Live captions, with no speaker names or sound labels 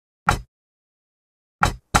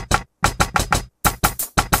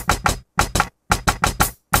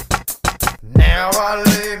Now I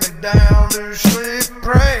lay me down to sleep.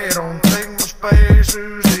 Pray don't take my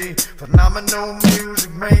SpaceUziMetronomeFLOsun. Phenomenal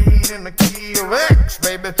music made in the key of X,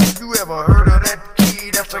 baby. You ever heard of that key?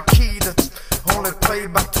 That's a key that's only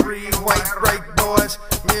played by 3 white break boys.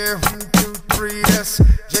 Yeah, 1, 2, 3, that's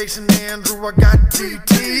Jason, Andrew, I got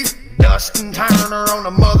DT. Dustin Turner on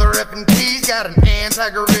the mother effing keys. Got an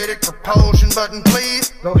anti-gravitic propulsion button,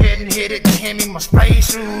 please. Go ahead and hit it and hand me my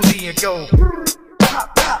SpaceUzi and go.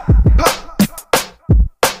 Pop, pop, pop.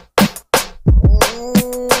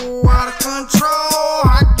 Oh, out of control.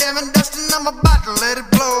 Hot damn it, Dustin, I'm about to let it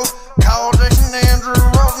blow. Call Jason, Andrew,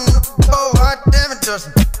 rolling the bow. Hot damn it,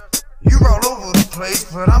 Dustin, you all over the place,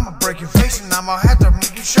 but I'ma break your face and I'ma have to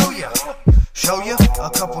make you show you a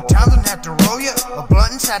couple times and have to roll you a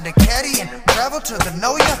blunt inside the caddy and travel to the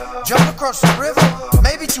know ya. Jump across the river,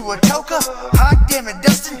 maybe to a toka. Hot damn it,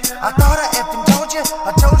 Dustin, I thought I effing told you.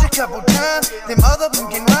 I told you a couple times, them other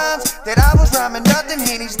blinking rhymes, that I was rhyming nothing.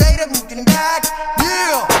 Henny's data blinking died.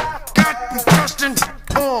 Yeah, got me, Dustin.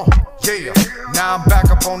 Yeah. Now I'm back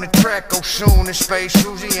up on the track. Oh, soon as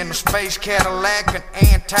SpaceUzi in the space Cadillac, an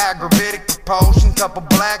anti-gravitic propulsion, couple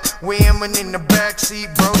black women in the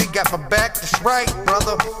backseat. Brody got my back, that's right,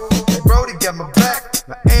 brother. Hey, Brody got my back.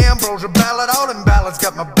 My Ambrose a ballad, all them ballads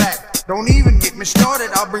got my back. Don't even get me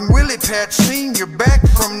started, I'll bring Willie Pat Sr. back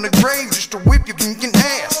from the grave just to whip your kinkin'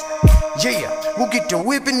 ass. Yeah, we'll get to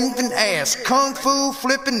whipping an ass, kung fu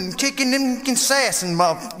flipping and kicking and sassing,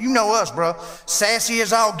 you know us, bruh. Sassy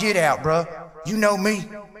as all get out, bruh. You know me.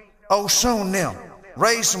 Oh, soon them.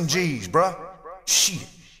 Raise some G's, bruh. Shit.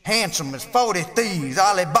 Handsome as 40 thieves.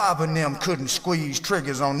 Alibaba and them couldn't squeeze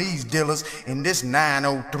triggers on these dealers in this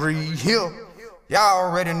 903 hill. Y'all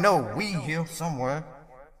already know we here somewhere.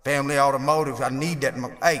 Family Automotive, I need that.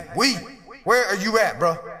 Hey, where are you at,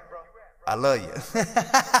 bruh? I love you.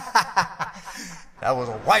 That was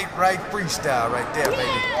a white right freestyle right there,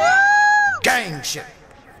 baby. Gang shit.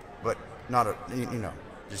 But not a, you know,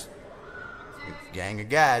 just a gang of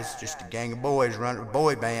guys, just a gang of boys running,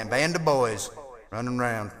 band of boys running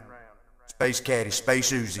around. Space caddies,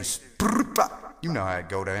 SpaceUzis. You know how it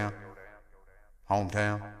go down.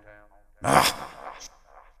 Hometown.